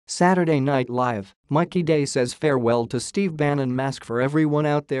Saturday Night Live, Mikey Day says farewell to Steve Bannon mask. For everyone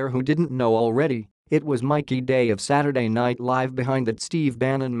out there who didn't know already, it was Mikey Day of Saturday Night Live behind that Steve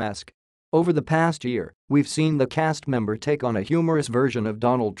Bannon mask. Over the past year, we've seen the cast member take on a humorous version of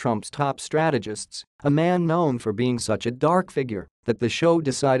Donald Trump's top strategists, a man known for being such a dark figure that the show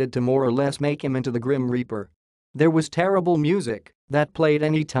decided to more or less make him into the Grim Reaper. There was terrible music that played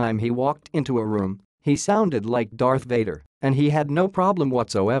anytime he walked into a room. He sounded like Darth Vader, and he had no problem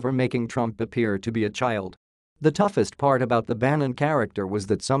whatsoever making Trump appear to be a child. The toughest part about the Bannon character was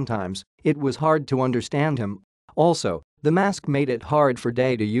that sometimes it was hard to understand him. Also, the mask made it hard for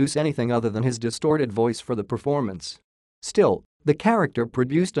Day to use anything other than his distorted voice for the performance. Still, the character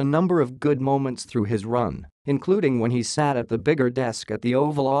produced a number of good moments through his run, including when he sat at the bigger desk at the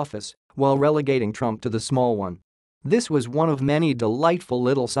Oval Office while relegating Trump to the small one. This was one of many delightful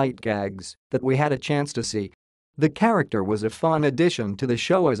little sight gags that we had a chance to see. The character was a fun addition to the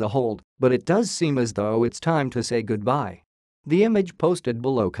show as a whole, but it does seem as though it's time to say goodbye. The image posted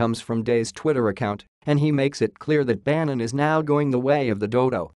below comes from Day's Twitter account, and he makes it clear that Bannon is now going the way of the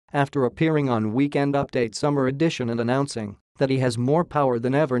dodo after appearing on Weekend Update Summer Edition and announcing that he has more power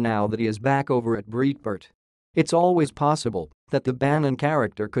than ever now that he is back over at Breitbart. It's always possible that the Bannon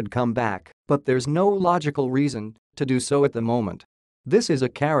character could come back, but there's no logical reason to do so at the moment. This is a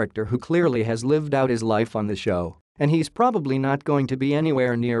character who clearly has lived out his life on the show, and he's probably not going to be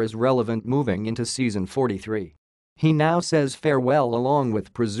anywhere near as relevant moving into season 43. He now says farewell along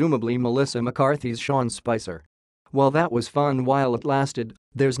with presumably Melissa McCarthy's Sean Spicer. While that was fun while it lasted,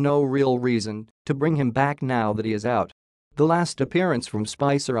 there's no real reason to bring him back now that he is out. The last appearance from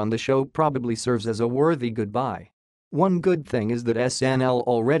Spicer on the show probably serves as a worthy goodbye. One good thing is that SNL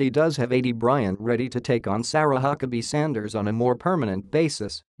already does have Aidy Bryant ready to take on Sarah Huckabee Sanders on a more permanent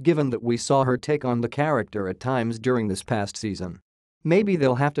basis, given that we saw her take on the character at times during this past season. Maybe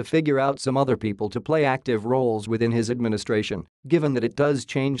they'll have to figure out some other people to play active roles within his administration, given that it does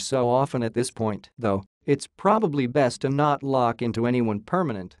change so often at this point, though. It's probably best to not lock into anyone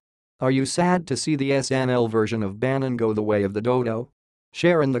permanent. Are you sad to see the SNL version of Bannon go the way of the dodo?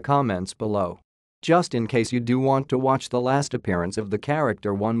 Share in the comments below. Just in case you do want to watch the last appearance of the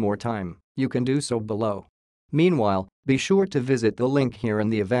character one more time, you can do so below. Meanwhile, be sure to visit the link here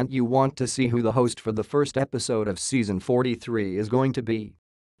in the event you want to see who the host for the first episode of season 43 is going to be.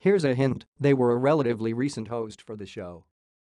 Here's a hint, they were a relatively recent host for the show.